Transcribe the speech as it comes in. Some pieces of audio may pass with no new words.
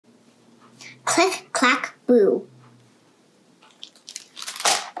Click, clack, boo.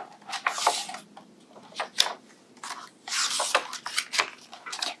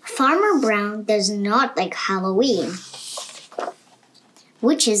 Farmer Brown does not like Halloween.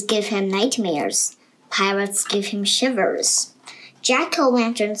 Witches give him nightmares. Pirates give him shivers.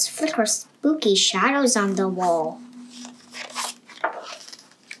 Jack-o'-lanterns flicker spooky shadows on the wall.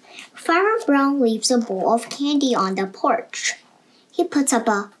 Farmer Brown leaves a bowl of candy on the porch. He puts up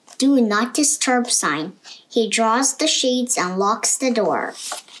a "Do Not Disturb" sign. He draws the shades and locks the door.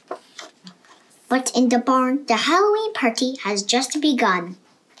 But in the barn, the Halloween party has just begun.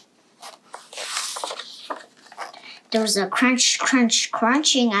 There's a crunch, crunch,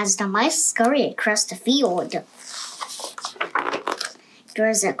 crunching as the mice scurry across the field.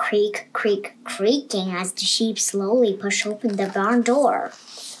 There's a creak, creak, creaking as the sheep slowly push open the barn door.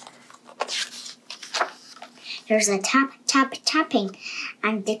 There's a tap, tap, tapping,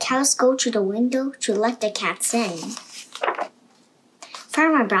 and the cows go to the window to let the cats in.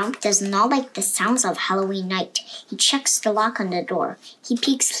 Farmer Brown does not like the sounds of Halloween night. He checks the lock on the door. He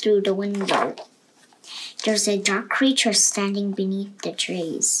peeks through the window. There's a dark creature standing beneath the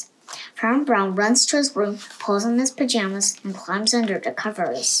trees. Farmer Brown runs to his room, pulls on his pajamas, and climbs under the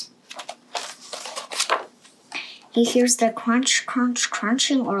covers. He hears the crunch, crunch,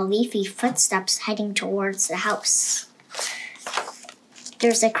 crunching or leafy footsteps heading towards the house.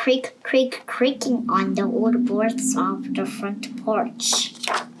 There's a creak, creak, creaking on the old boards of the front porch.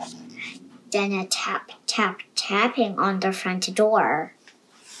 Then a tap, tap, tapping on the front door.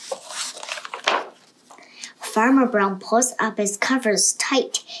 Farmer Brown pulls up his covers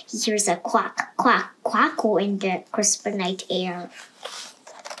tight. He hears a quack, quack, quackle in the crisp night air.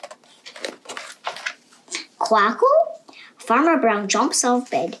 Quackle? Farmer Brown jumps out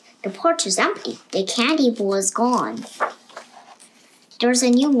of bed. The porch is empty. The candy bowl is gone. There's a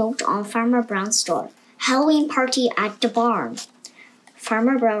new note on Farmer Brown's door. Halloween party at the barn.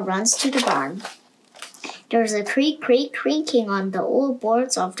 Farmer Brown runs to the barn. There's a creak, creak, creaking on the old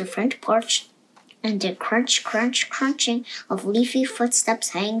boards of the front porch, and the crunch, crunch, crunching of leafy footsteps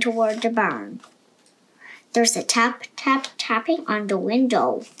heading toward the barn. There's a tap, tap, tapping on the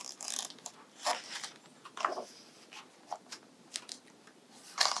window.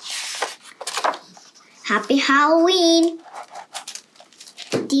 Happy Halloween!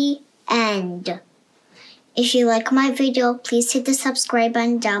 The end. If you like my video, please hit the subscribe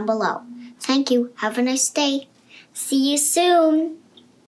button down below. Thank you. Have a nice day. See you soon.